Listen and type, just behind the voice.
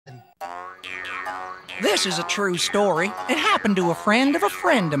This is a true story. It happened to a friend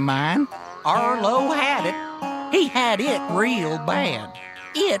of mine. Arlo had it. He had it real bad.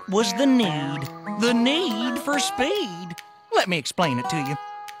 It was the need for speed. Let me explain it to you.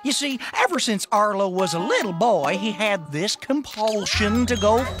 You see, ever since Arlo was a little boy, he had this compulsion to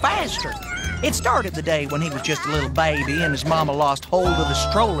go faster. It started the day when he was just a little baby and his mama lost hold of the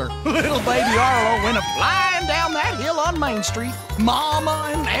stroller. Little baby Arlo went flying down that hill on Main Street,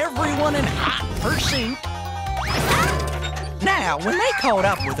 mama and everyone in hot pursuit. Now, when they caught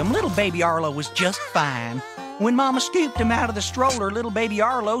up with him, little baby Arlo was just fine. When Mama scooped him out of the stroller, little baby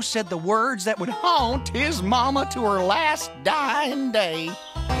Arlo said the words that would haunt his mama to her last dying day.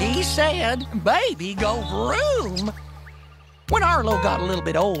 He said, "Baby, go vroom." When Arlo got a little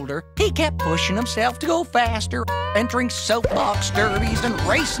bit older, he kept pushing himself to go faster, entering soapbox derbies and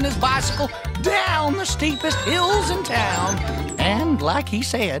racing his bicycle down the steepest hills in town. And like he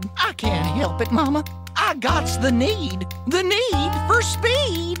said, "I can't help it, Mama. I got's the need for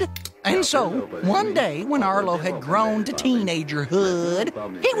speed." And so, one day when Arlo had grown to teenagerhood,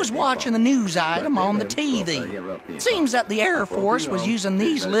 he was watching the news item on the TV. It seems that the Air Force was using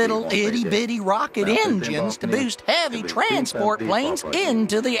these little itty-bitty rocket engines to boost heavy transport planes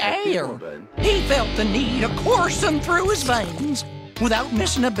into the air. He felt the need coursing through his veins. Without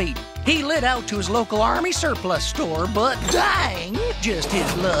missing a beat, he lit out to his local Army surplus store, but dang, just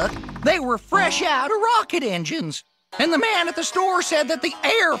his luck, they were fresh out of rocket engines. And the man at the store said that the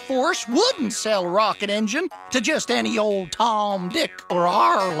Air Force wouldn't sell a rocket engine to just any old Tom, Dick, or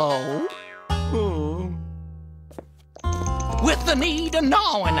Arlo. With the need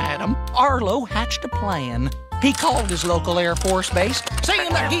gnawing at him, Arlo hatched a plan. He called his local Air Force base,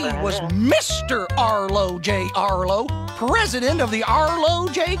 saying that he was Mr. Arlo J. Arlo, president of the Arlo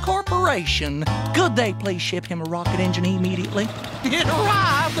J. Corporation. Could they please ship him a rocket engine immediately? It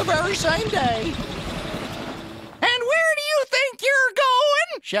arrived the very same day. "And where do you think you're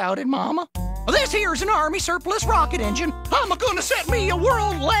going?" shouted Mama. "This here's an Army surplus rocket engine. I'm gonna set me a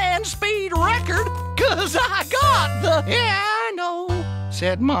world land speed record, 'cause I got the..." "Yeah, I know,"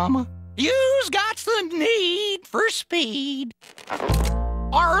 said Mama. "You's got the need for speed."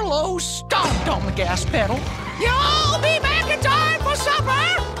 Arlo stomped on the gas pedal. "You'll be back in time for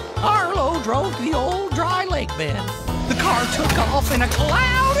supper!" Arlo drove to the old dry lake bed. The car took off in a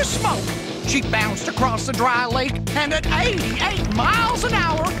cloud of smoke. She bounced across the dry lake, and at 88 miles an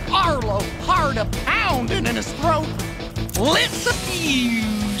hour, Arlo, heart a-pounding in his throat, lit the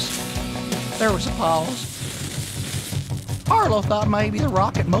fuse. There was a pause. Arlo thought maybe the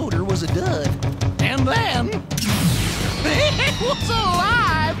rocket motor was a dud. And then, it was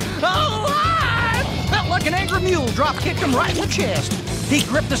alive! Alive! Felt like an angry mule drop-kicked him right in the chest. He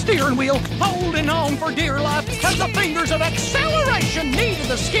gripped the steering wheel, holding on for dear life, as the fingers of acceleration kneaded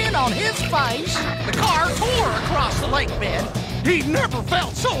the skin on his face. The car tore across the lake bed. He'd never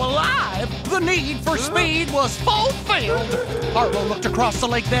felt so alive. The need for speed was fulfilled. Arlo looked across the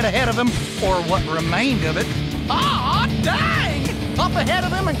lake bed ahead of him, or what remained of it. Ah, dang! Up ahead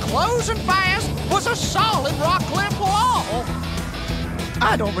of him and closing fast was a solid rock cliff wall.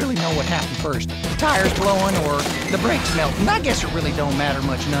 I don't really know what happened first, the tires blowing or the brakes melting. I guess it really don't matter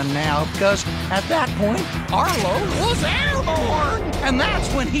much none now, because at that point, Arlo was airborne. And that's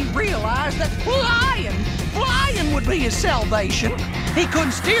when he realized that flying would be his salvation. He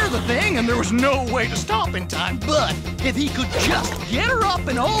couldn't steer the thing, and there was no way to stop in time. But if he could just get her up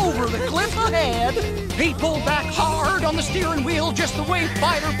and over the cliff ahead, he pulled back hard on the steering wheel just the way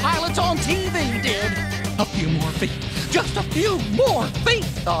fighter pilots on TV did. A few more feet. Just a few more feet,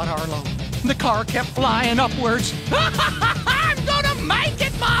 thought Arlo. The car kept flying upwards. I'm gonna make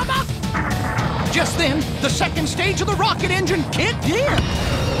it, Mama! Just then, the second stage of the rocket engine kicked in.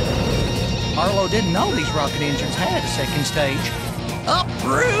 Arlo didn't know these rocket engines had a second stage. Up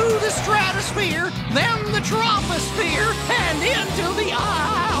through the stratosphere, then the troposphere, and into the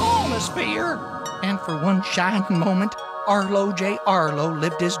ionosphere. And for one shining moment, Arlo J. Arlo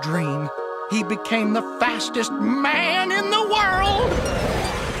lived his dream. He became the fastest man in the world!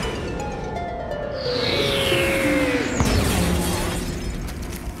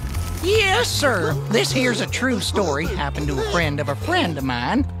 Yes, sir. This here's a true story. Happened to a friend of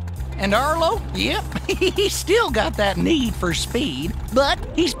mine. And Arlo, yep, he's still got that need for speed, but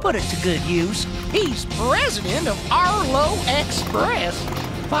he's put it to good use. He's president of Arlo Express.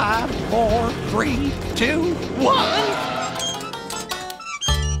 5, 4, 3, 2, 1...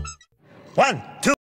 1, 2...